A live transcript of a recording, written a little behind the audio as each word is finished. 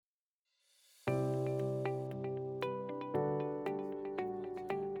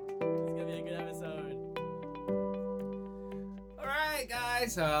a good episode. Alright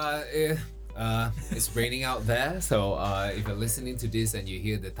guys, it's raining out there, so if you're listening to this and you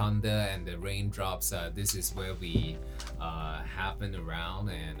hear the thunder and the raindrops, this is where we happen around,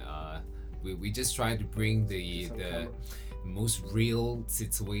 and we just try to bring the most real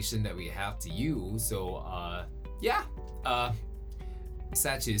situation that we have to you. So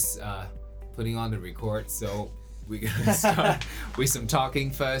Sach is putting on the record, so we're gonna start with some talking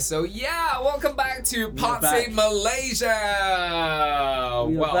first. So welcome back to Potsy Malaysia.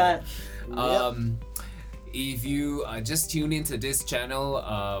 We are back. If you just tune into this channel,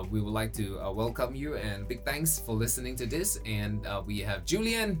 we would like to welcome you, and big thanks for listening to this. And we have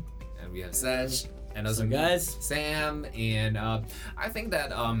Julian, and we have Sach, and also me, guys, Sam, and I think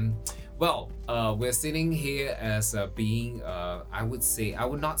that we're sitting here as being I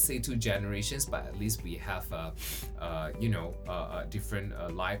would not say two generations, but at least we have a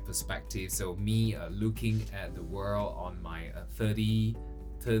different life perspective. So me looking at the world on my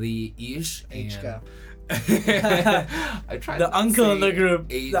 30-ish age gap. I tried the uncle in the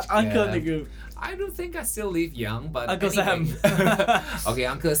group. I don't think I still live young, but Uncle anyway. Sam. Okay,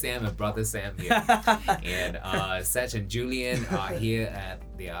 Uncle Sam and Brother Sam here. And Sach and Julian are here at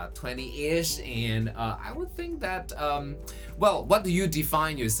their 20-ish, and I would think that what do you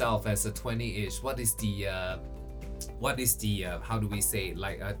define yourself as a 20-ish? What is the how do we say,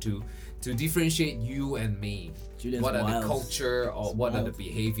 like, to differentiate you and me? Julian's what are wild. the culture or It's what are wild. the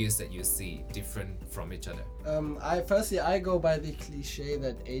behaviors that you see different from each other? I go by the cliche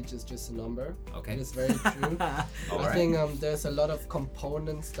that age is just a number. Okay. And it's very true. I Alright. think there's a lot of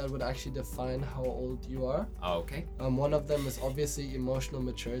components that would actually define how old you are. Okay. One of them is obviously emotional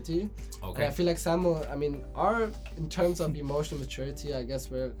maturity. And I Okay. feel like Samuel, in terms of emotional maturity, I guess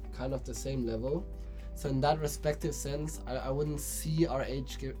we're kind of the same level. So in that respective sense, I wouldn't see our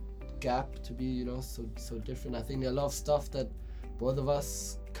age gap to be, so different. I think there are a lot of stuff that both of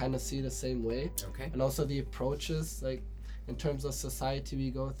us kind of see the same way. Okay. And also the approaches, like in terms of society we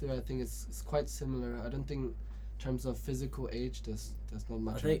go through, I think it's quite similar. I don't think in terms of physical age there's not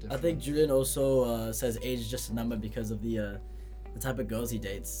much of a difference. I think Julian also says age is just a number because of the type of girls he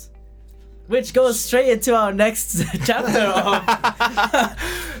dates. Which goes straight into our next chapter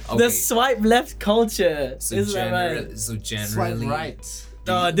of the swipe left culture. So Isn't that right? generally, Swipe right.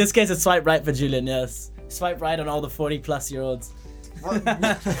 No, in this case it's swipe right for Julian, yes. Swipe right on all the 40-plus-year-olds.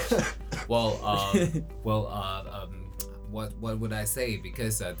 What would I say?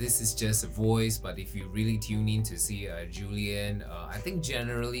 Because this is just a voice, but if you really tune in to see Julian, I think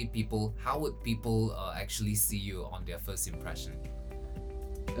generally how would people actually see you on their first impression?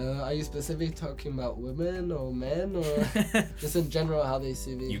 Are you specifically talking about women or men, or just in general how they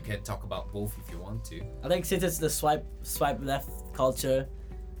see me? You can talk about both if you want to. I think since it's the swipe left culture,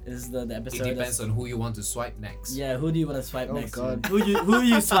 is the episode. It depends on who you want to swipe next. Yeah, who do you want to swipe Oh, next God. to? Who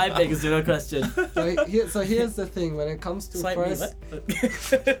you swiping is the real question. So here's the thing, when it comes to Swipe first... me,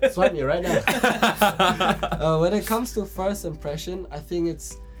 what? Swipe me right now. When it comes to first impression, I think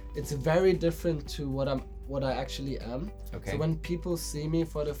it's very different to what I actually am. Okay. So when people see me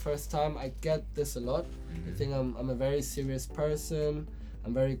for the first time, I get this a lot. They think I'm a very serious person.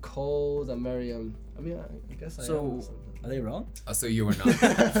 I'm very cold. I'm very I guess I am. or something. Are they wrong? So you were not.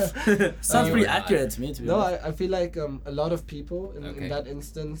 Sounds you pretty were not. accurate to me, to be No, honest. I feel like a lot of people in Okay. that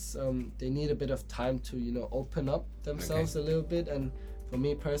instance, they need a bit of time to open up themselves a little bit. And for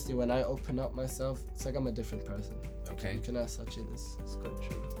me personally, when I open up myself, it's like I'm a different person. Okay. You can ask Sachin, it's quite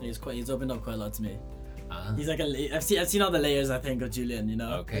true. He's opened up quite a lot to me. Ah. He's like I've seen all the layers, I think, of Julian,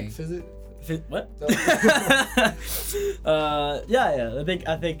 Okay. Like What? No.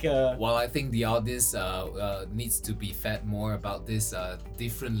 I think Well, I think the audience needs to be fed more about this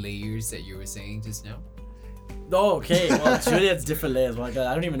different layers that you were saying just now. oh, okay. Well, Julian's different layers. My God,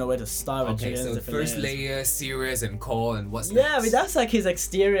 I don't even know where to start with Okay, Julian's so different first layers. layer, serious and cold, and what's Yeah, next? I mean that's like his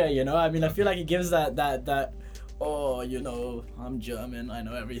exterior, I feel like he gives that oh, I'm German, I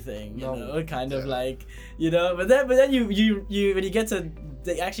know everything, kind of like, but then you when you get to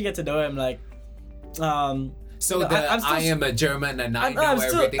actually get to know him, like, So I am a German and I know I'm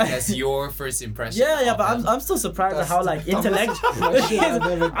still- everything. That's your first impression. yeah, of but him. I'm still surprised at That's how the like dumbest intellectual. question I've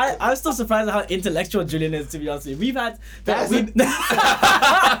ever- I'm still surprised at how intellectual Julian is. To be honest with you, we've had. That is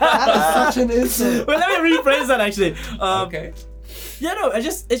such an insult. Well, let me rephrase that actually. Okay. Yeah, no,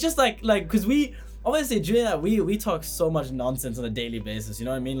 it's just like because we obviously Julian and we talk so much nonsense on a daily basis. You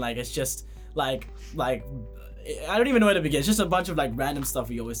know what I mean? Like it's just like I don't even know where to begin. It's just a bunch of like random stuff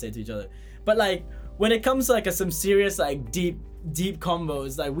we always say to each other. But like when it comes to like some serious like deep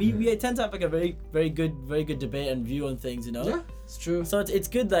combos, like we tend to have like a very good debate and view on things. Yeah, It's true. So it's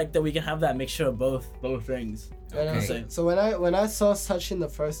good like that we can have that mixture of both things. Okay. So when I saw Sachin the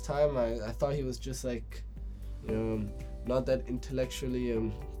first time, I thought he was just like, not that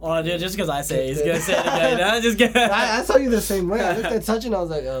intellectually. Oh, dude, just because I say it, he's gonna say it again. No, just kidding. I saw you the same way. I looked at Sachin, I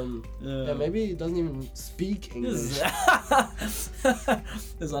was like, yeah, maybe he doesn't even speak English.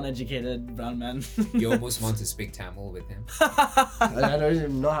 This uneducated brown man. You almost want to speak Tamil with him. I don't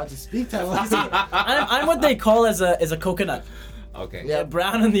even know how to speak Tamil. I'm what they call as a coconut. Okay. Yeah,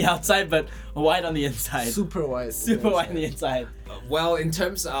 brown on the outside, but white on the inside. Super white. Super white on the inside. Well, in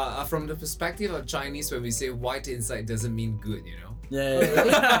terms from the perspective of Chinese, when we say white inside, doesn't mean good, you know.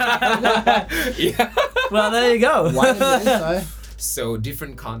 Yeah. Yeah. Well, there you go. White on the inside. So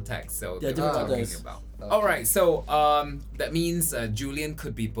different context. So Yeah, that we're different talking context. about. Okay. All right. So that means Julian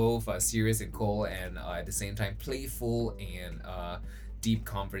could be both serious and cold, and at the same time playful and deep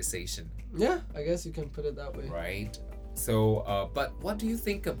conversation. Yeah, I guess you can put it that way. Right. So, but what do you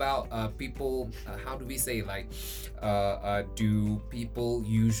think about people? How do we say, like, do people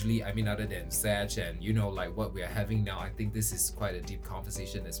usually? I mean, other than Sach and like what we are having now, I think this is quite a deep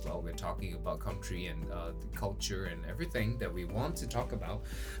conversation as well. We're talking about country and the culture and everything that we want to talk about.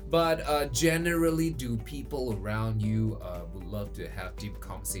 But generally, do people around you would love to have deep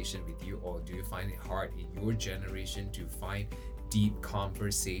conversation with you, or do you find it hard in your generation to find deep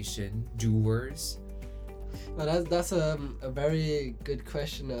conversation doers? Well, that's a very good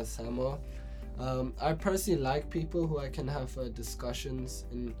question, Samuel. I personally like people who I can have discussions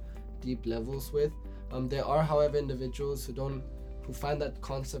in deep levels with. There are, however, individuals who find that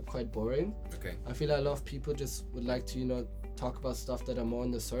concept quite boring. Okay. I feel like a lot of people just would like to, talk about stuff that are more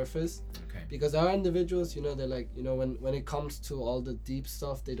on the surface. Okay. Because there are individuals, they're like, when it comes to all the deep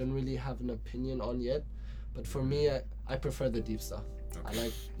stuff, they don't really have an opinion on yet. But for me, I prefer the deep stuff. Okay. I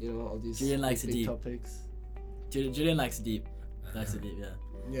like, all these Julian likes big the deep. topics. Julian likes deep. Likes it deep, yeah.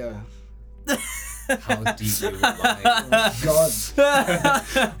 Yeah. How deep you would like. God.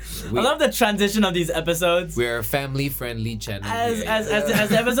 I love the transition of these episodes. We're a family-friendly channel. As here.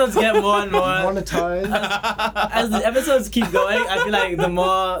 the episodes get more and more, Monetized. as the episodes keep going, I feel like the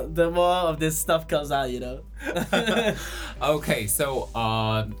more of this stuff comes out, Okay, so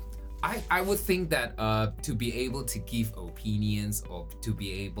I would think that to be able to give opinions or to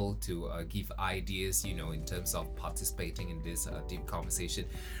be able to give ideas, in terms of participating in this deep conversation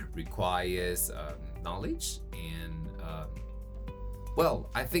requires knowledge and well,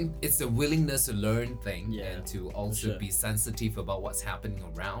 I think it's the willingness to learn thing and to also sure. be sensitive about what's happening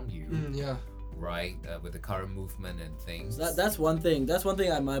around you, Yeah. right? With the current movement and things. That's one thing. That's one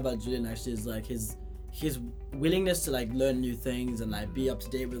thing I admire about Julian actually is like his willingness to like learn new things and like be up to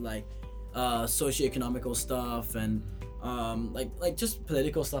date with like socioeconomical stuff and like just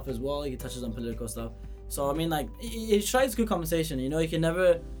political stuff as well. He touches on political stuff. So I mean, like it strikes good conversation. You can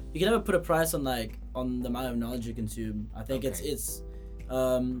never put a price on the amount of knowledge you consume. I think it's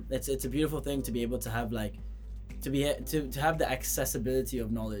a beautiful thing to be able to have like to have the accessibility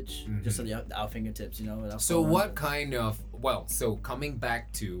of knowledge just at our fingertips. With our So phone. what kind of so coming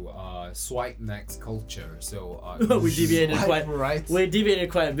back to swipe next culture. So we deviated Swipe quite right. we deviated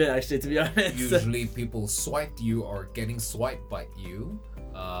quite a bit actually, to be honest. usually people swipe you or getting swiped by you.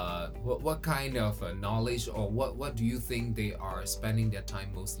 What kind of knowledge or what do you think they are spending their time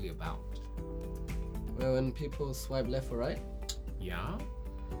mostly about? Well, when people swipe left or right, Yeah,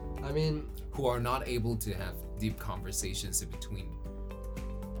 I mean, who are not able to have deep conversations in between.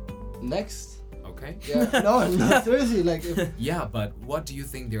 next. Okay. Yeah. No, seriously. Like, Yeah, but what do you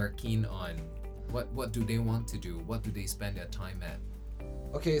think they are keen on? What do they want to do? What do they spend their time at?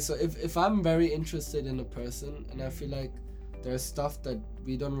 okay, so if I'm very interested in a person and I feel like there's stuff that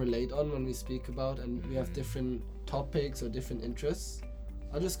we don't relate on when we speak about and we have different topics or different interests,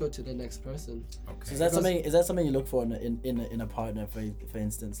 I'll just go to the next person. Okay. So is that something you look for in a partner, for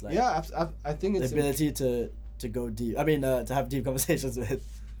instance, like Yeah, I think the it's ability to go deep. I mean, to have deep conversations with.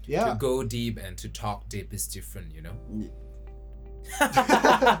 yeah. To go deep and to talk deep is different, you know?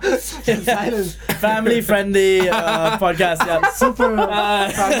 Silence. Family friendly podcast. Yeah. Super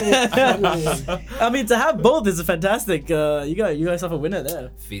family. I mean, to have both is a fantastic. You got yourself a winner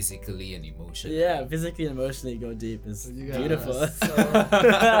there. Physically and emotionally. Yeah, physically and emotionally go deep is You got beautiful.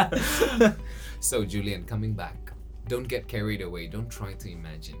 So Julian, coming back, don't get carried away. Don't try to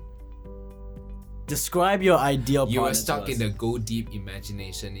imagine. Describe your ideal partner. You are to stuck us. in the go deep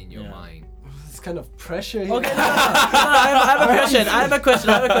imagination in your Yeah. mind. It's kind of pressure here. Okay, no, I have a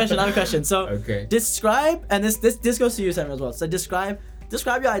question. So Okay. describe, and this goes to you, Samuel, as well. So describe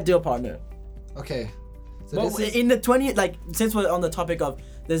your ideal partner. Okay, So But this is, in the 20, like, since we're on the topic of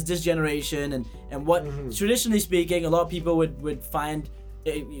this generation and what traditionally speaking, a lot of people would find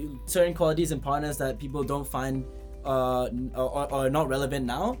certain qualities in partners that people don't find are not relevant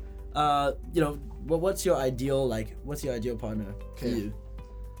now. What's your ideal partner for Okay. you?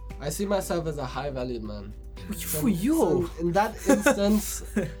 I see myself as a high valued man. For you. So in that instance,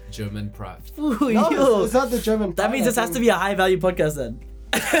 German pride. For no, you. it's not the German. That means this has to be a high value podcast then.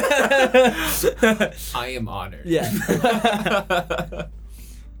 I am honored. Yeah.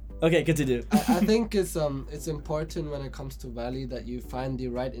 Okay, continue. I think it's important when it comes to value that you find the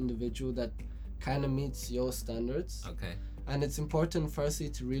right individual that kind of meets your standards. Okay. And it's important firstly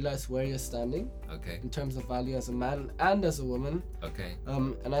to realize where you're standing Okay. in terms of value as a man and as a woman. Okay.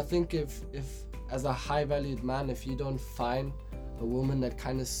 And I think if as a high valued man, if you don't find a woman that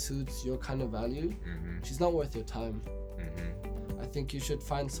kind of suits your kind of value, Mm-hmm. she's not worth your time. Mm-hmm. I think you should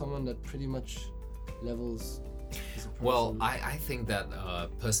find someone that pretty much levels as a person. Well, I think that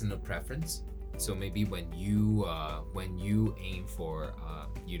personal preference. So maybe when you aim for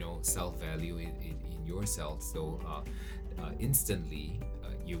self-value in yourself, so instantly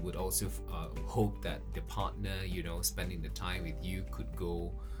you would also hope that the partner spending the time with you could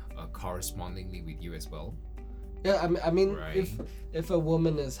go correspondingly with you as well. Yeah, I mean, Right. if a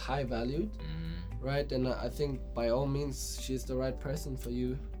woman is high valued, Mm. right, then I think by all means she's the right person for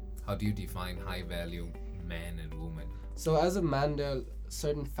you. How do you define high value man and woman? So as a man, there are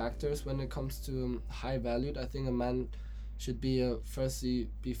certain factors when it comes to high valued. I think a man should be firstly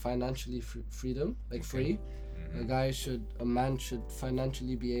be financially freedom, like free. A man should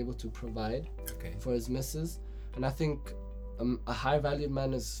financially be able to provide Okay. for his missus, and I think a high valued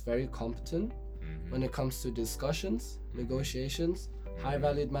man is very competent Mm-hmm. when it comes to discussions, negotiations. High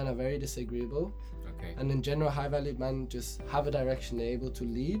valued men are very disagreeable, Okay. and in general, high valued men just have a direction. They're able to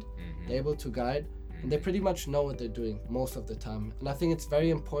lead, Mm-hmm. they're able to guide, and they pretty much know what they're doing most of the time. And I think it's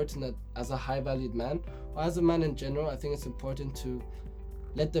very important that as a high valued man, or as a man in general, I think it's important to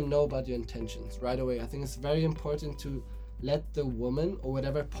let them know about your intentions right away. I think it's very important to let the woman or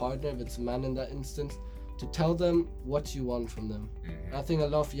whatever partner, if it's a man in that instance, to tell them what you want from them. Mm-hmm. I think a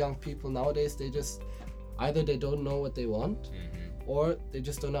lot of young people nowadays, they just either they don't know what they want, Mm-hmm. or they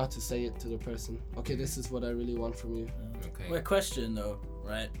just don't know how to say it to the person. Okay, this is what I really want from you. Okay. Well, question though,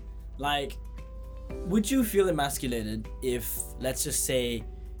 right? Like, would you feel emasculated if, let's just say,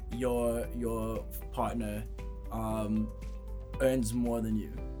 your partner earns more than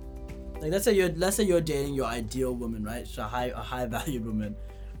you? Like, let's say you're dating your ideal woman, right? So a high valued woman,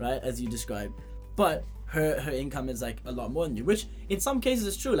 right? As you described, but her income is like a lot more than you, which in some cases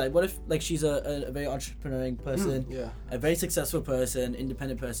is true. Like, what if like she's a very entrepreneurial person, Yeah. a very successful person,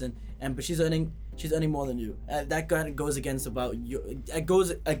 independent person, but she's earning more than you. That kind of goes against about you. It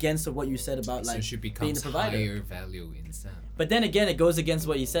goes against what you said about So like she being becomes the provider. higher value instead. But then again, it goes against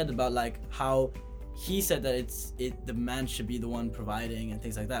what you said about like how he said that the man should be the one providing and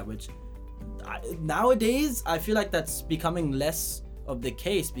things like that. Which nowadays I feel like that's becoming less of the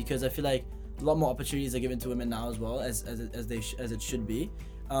case, because I feel like a lot more opportunities are given to women now as well as it should be,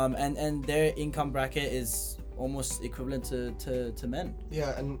 and their income bracket is almost equivalent to men.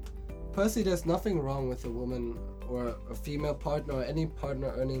 Yeah, and personally, there's nothing wrong with a woman or a female partner or any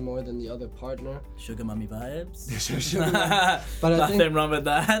partner earning more than the other partner. Sugar mommy vibes. But I Nothing think, wrong with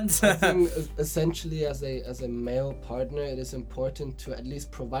that. I think essentially as a male partner, it is important to at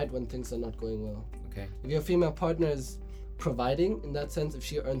least provide when things are not going well. Okay. If your female partner is providing in that sense, if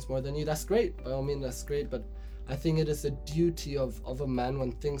she earns more than you, that's great. By all means, that's great. But I think it is a duty of a man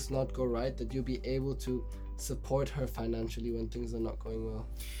when things not go right, that you'll be able to support her financially when things are not going well.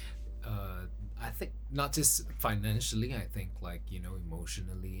 I think not just financially, I think like,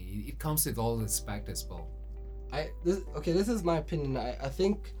 emotionally, it comes with all respect as well. This is my opinion. I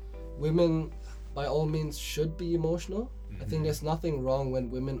think women by all means should be emotional. I think there's nothing wrong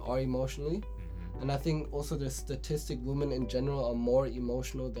when women are emotionally. And I think also the statistic, women in general are more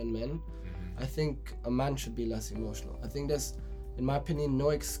emotional than men. I think a man should be less emotional. I think there's, in my opinion, no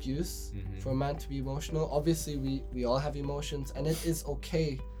excuse for a man to be emotional. Obviously, we all have emotions, and it is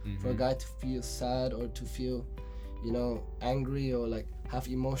okay for a guy to feel sad or to feel, angry or like have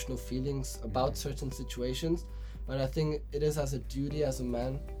emotional feelings about certain situations. But I think it is as a duty as a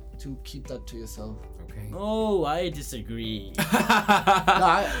man to keep that to yourself. Okay. Oh, I disagree.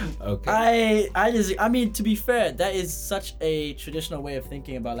 Okay. I mean, to be fair, that is such a traditional way of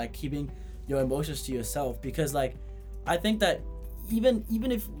thinking about like keeping your emotions to yourself, because like I think that even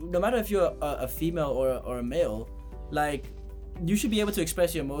if no matter if you're a female or a male, like you should be able to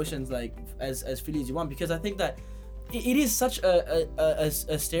express your emotions like as freely as you want, because I think that it is such a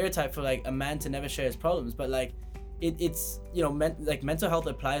stereotype for like a man to never share his problems, but like it's you know like mental health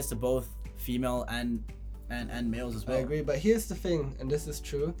applies to both female and males as well. I agree, but here's the thing, and this is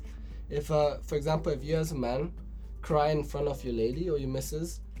true. If for example, if you as a man cry in front of your lady or your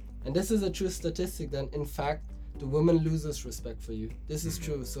missus, and this is a true statistic, then in fact the woman loses respect for you. This is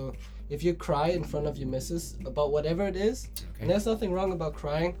true. So if you cry in front of your missus about whatever it is, and there's nothing wrong about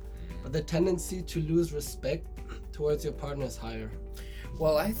crying, but the tendency to lose respect towards your partner is higher.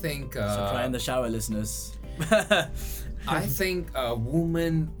 Well, I think So cry in the shower, listeners. I think a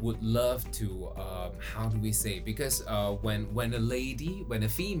woman would love to how do we say, because when a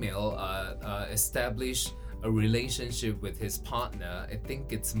female establish a relationship with his partner, I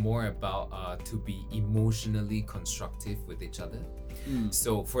think it's more about to be emotionally constructive with each other.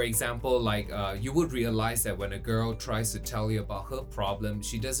 So for example, like you would realize that when a girl tries to tell you about her problem,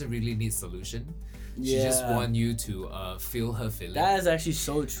 she doesn't really need solution. She just want you to feel her feelings. That is actually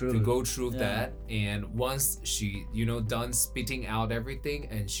so true. To go through that, and once she done spitting out everything,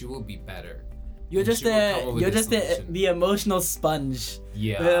 and she will be better. You're just the emotional sponge.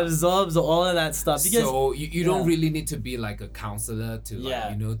 Yeah. That absorbs all of that stuff. Because, so you don't really need to be like a counselor to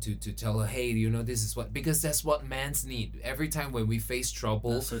like, to tell her, hey, this is what, because that's what mans need. Every time when we face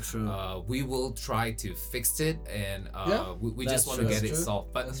trouble, that's so true. We will try to fix it, and we just want to get it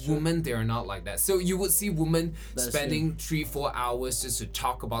solved. But women, they are not like that. So you would see women spending 3-4 hours just to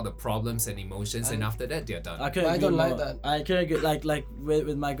talk about the problems and emotions, and after that they're done. I don't like that. I couldn't agree. Like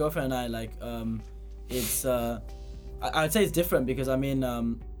with my girlfriend and I, like it's I'd say it's different, because I mean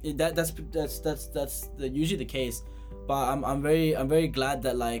that's usually the case, but I'm very glad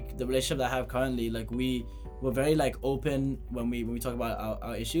that like the relationship that I have currently, like we're very like open when we talk about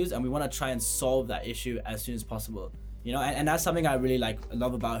our issues, and we want to try and solve that issue as soon as possible, and that's something I really like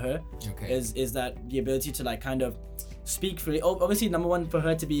love about her. Is that the ability to like kind of speak freely. Obviously, number one, for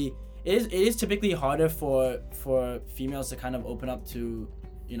her to be, it is typically harder for females to kind of open up to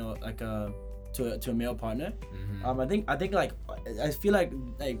like to a male partner. I think like I feel like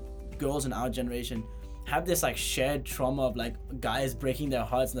girls in our generation have this like shared trauma of like guys breaking their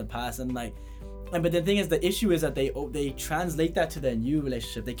hearts in the past, but the thing is, the issue is that they translate that to their new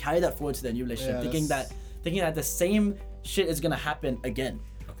relationship. They carry that forward to their new relationship, thinking that the same shit is gonna happen again.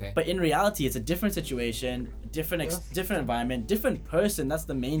 But in reality, it's a different situation, different environment, different person. That's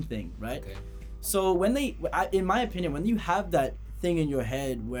the main thing, right? So in my opinion, when you have that thing in your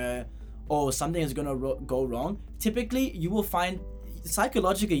head where something is gonna go wrong, typically you will find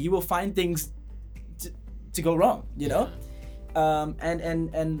things to go wrong,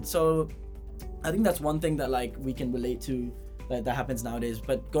 and so I think that's one thing that like we can relate to, that happens nowadays.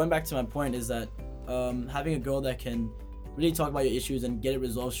 But going back to my point is that having a girl that can really talk about your issues and get it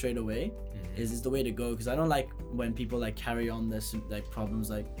resolved straight away is the way to go, because I don't like when people like carry on this like problems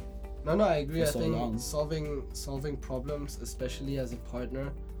like. No, I agree. I think solving problems, especially as a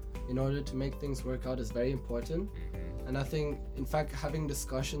partner, in order to make things work out, is very important. And I think, in fact, having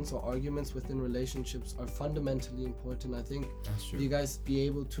discussions or arguments within relationships are fundamentally important. I think if you guys be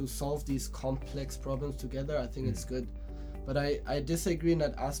able to solve these complex problems together, I think it's good. But I disagree in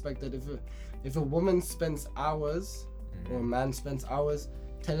that aspect, that if a woman spends hours or a man spends hours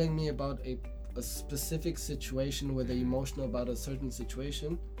telling me about a specific situation where they're emotional about a certain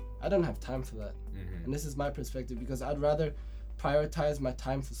situation, I don't have time for that. And this is my perspective, because I'd rather prioritize my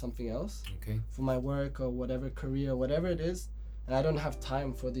time for something else, for my work or whatever, career, whatever it is, and I don't have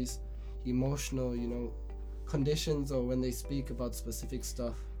time for these emotional conditions, or when they speak about specific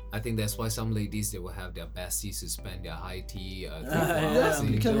stuff. I think that's why some ladies, they will have their besties to spend their high tea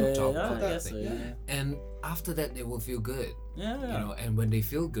and after that they will feel good. And when they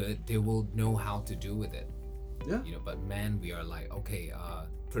feel good, they will know how to do with it. But man, we are like,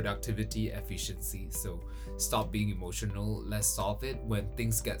 productivity, efficiency, so stop being emotional, let's solve it. When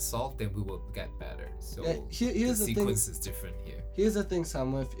things get solved, then we will get better. So here's the sequence is different here. Here's the thing,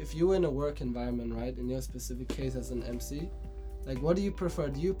 Sam. If you're in a work environment, right, in your specific case as an MC, like, what do you prefer?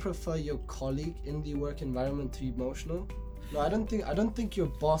 Do you prefer your colleague in the work environment to be emotional? No, I don't think your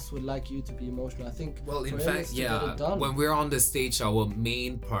boss would like you to be emotional. I think, well, in fact, when we're on the stage, our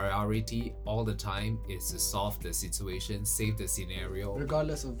main priority all the time is to solve the situation, save the scenario,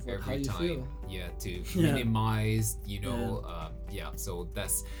 regardless of how you feel. To minimize, so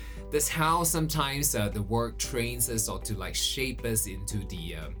that's how sometimes the work trains us, or to like shape us into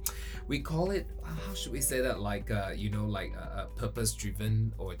the we call it, how should we say that, like purpose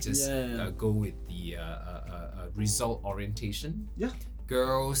driven, or just go with the result orientation.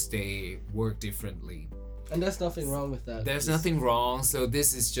 Girls, they work differently. And there's nothing wrong with that. There's nothing wrong. So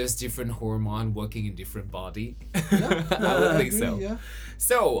this is just different hormone working in different body. Yeah, I would think agree, so. Yeah.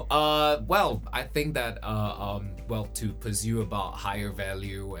 So, well, I think that, well, to pursue about higher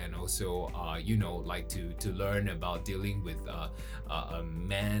value and also, you know, like to learn about dealing with a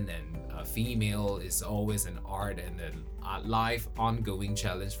man and a female is always an art and a life ongoing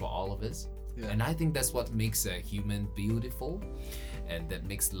challenge for all of us. Yeah. And I think that's what makes a human beautiful, and that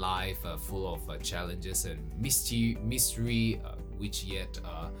makes life full of challenges and mystery, which yet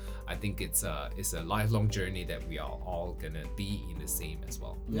I think it's a lifelong journey that we are all gonna be in the same as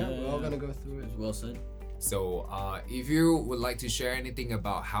well. Yeah, we're all gonna go through it. Well said. So if you would like to share anything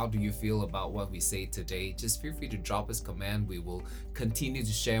about how do you feel about what we say today, just feel free to drop us a comment. We will continue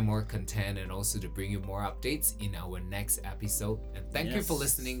to share more content and also to bring you more updates in our next episode. And thank you for Yes.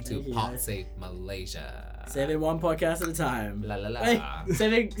 listening to Thank you, Pod guys. Save Malaysia. Saving one podcast at a time. La la la. Hey,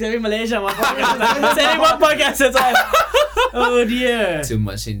 saving Malaysia one podcast at a time. Saving one podcast at a time. Oh dear. Too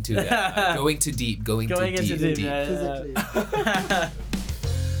much into that. Going too deep. Going Going too into deep. deep. Yeah, yeah. Physically.